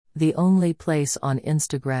The only place on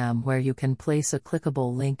Instagram where you can place a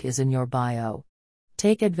clickable link is in your bio.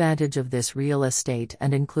 Take advantage of this real estate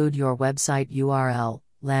and include your website URL,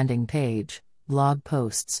 landing page, blog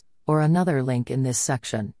posts, or another link in this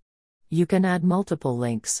section. You can add multiple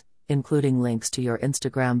links, including links to your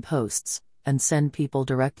Instagram posts, and send people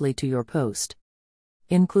directly to your post.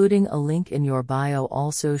 Including a link in your bio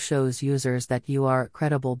also shows users that you are a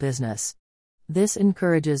credible business. This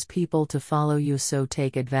encourages people to follow you, so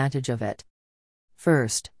take advantage of it.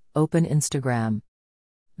 First, open Instagram.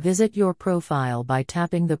 Visit your profile by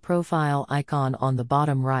tapping the profile icon on the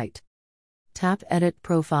bottom right. Tap Edit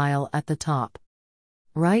Profile at the top.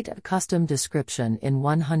 Write a custom description in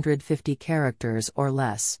 150 characters or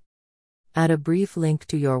less. Add a brief link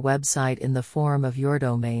to your website in the form of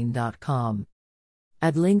yourdomain.com.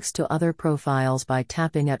 Add links to other profiles by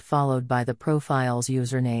tapping at followed by the profile's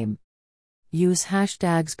username. Use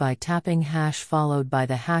hashtags by tapping hash followed by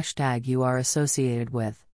the hashtag you are associated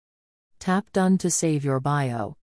with. Tap Done to save your bio.